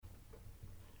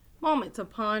Moment to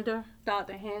ponder,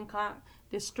 Dr. Hancock.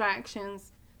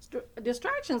 Distractions.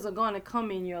 Distractions are going to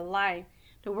come in your life.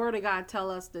 The Word of God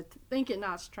tells us to think it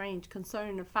not strange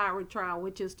concerning the fiery trial,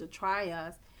 which is to try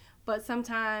us. But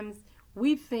sometimes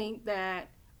we think that,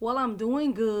 well, I'm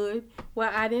doing good.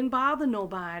 Well, I didn't bother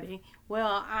nobody.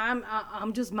 Well,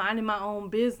 I'm just minding my own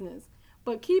business.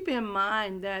 But keep in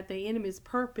mind that the enemy's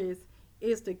purpose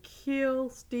is to kill,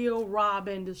 steal, rob,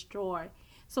 and destroy.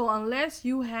 So unless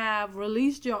you have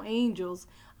released your angels,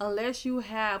 unless you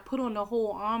have put on the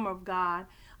whole armor of God,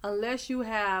 unless you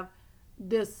have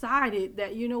decided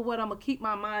that, you know what, I'm going to keep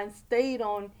my mind stayed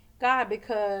on God,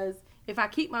 because if I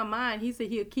keep my mind, he said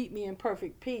he'll keep me in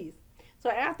perfect peace. So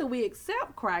after we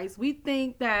accept Christ, we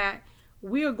think that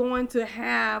we're going to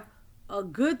have a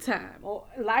good time or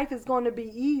life is going to be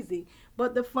easy.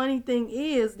 But the funny thing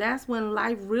is, that's when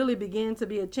life really begins to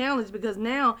be a challenge, because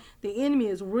now the enemy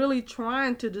is really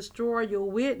trying to destroy your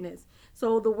witness.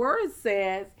 So the word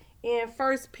says in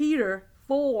 1 Peter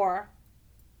 4:12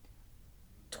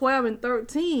 and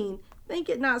 13, think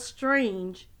it not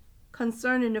strange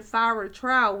concerning the fiery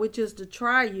trial, which is to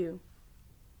try you,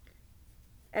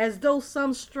 as though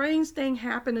some strange thing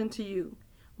happened unto you.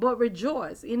 But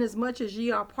rejoice, inasmuch as ye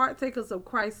are partakers of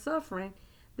Christ's suffering,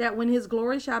 that when his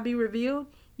glory shall be revealed,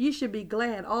 ye should be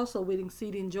glad also with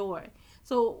exceeding joy.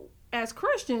 So as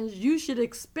Christians, you should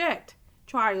expect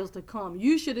trials to come.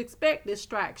 You should expect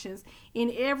distractions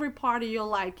in every part of your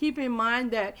life. Keep in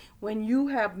mind that when you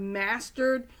have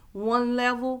mastered one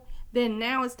level, then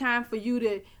now it's time for you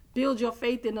to build your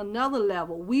faith in another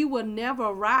level. We will never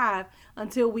arrive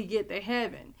until we get to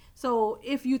heaven. So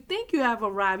if you think you have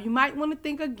arrived, you might want to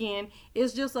think again.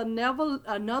 It's just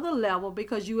another level,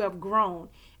 because you have grown.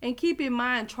 And keep in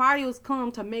mind, trials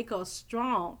come to make us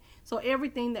strong. So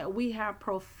everything that we have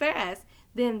professed,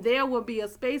 then there will be a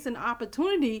space and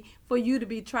opportunity for you to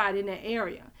be tried in that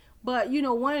area. But,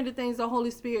 one of the things the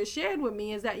Holy Spirit shared with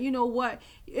me is that,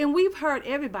 and we've heard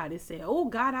everybody say, oh,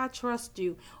 God, I trust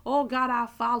you. Oh, God, I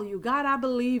follow you. God, I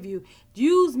believe you.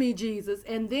 Use me, Jesus.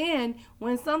 And then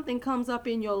when something comes up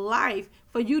in your life,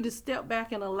 for you to step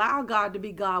back and allow God to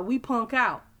be God, we punk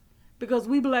out. Because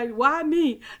we be like, why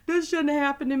me? This shouldn't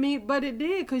happen to me. But it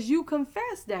did, because you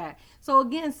confessed that. So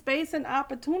again, space and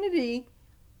opportunity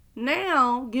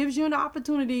now gives you an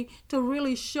opportunity to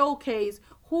really showcase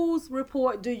whose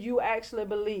report do you actually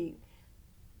believe.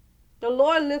 The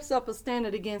Lord lifts up a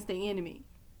standard against the enemy.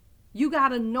 You got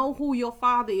to know who your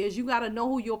Father is. You got to know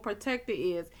who your protector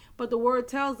is. But the word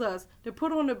tells us to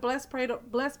put on the blessed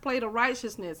plate of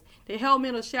righteousness, the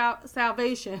helmet of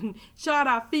salvation, shod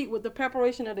our feet with the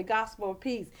preparation of the gospel of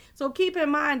peace. So keep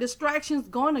in mind, distractions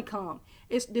going to come.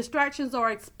 Distractions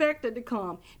are expected to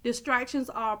come. Distractions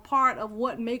are a part of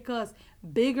what make us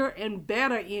bigger and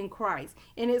better in Christ.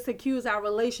 And it secures our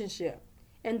relationship.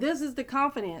 And this is the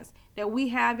confidence that we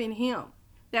have in him,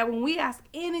 that when we ask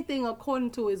anything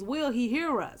according to his will, he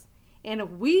hears us. And if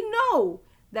we know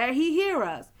that he hears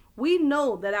us, we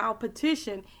know that our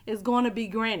petition is going to be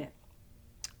granted.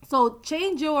 So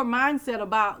change your mindset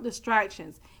about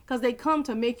distractions, because they come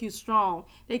to make you strong.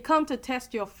 They come to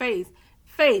test your faith.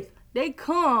 They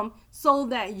come so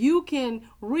that you can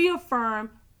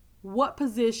reaffirm what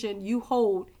position you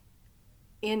hold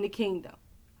in the kingdom.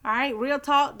 All right, Real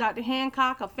Talk, Dr.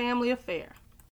 Hancock, A Family Affair.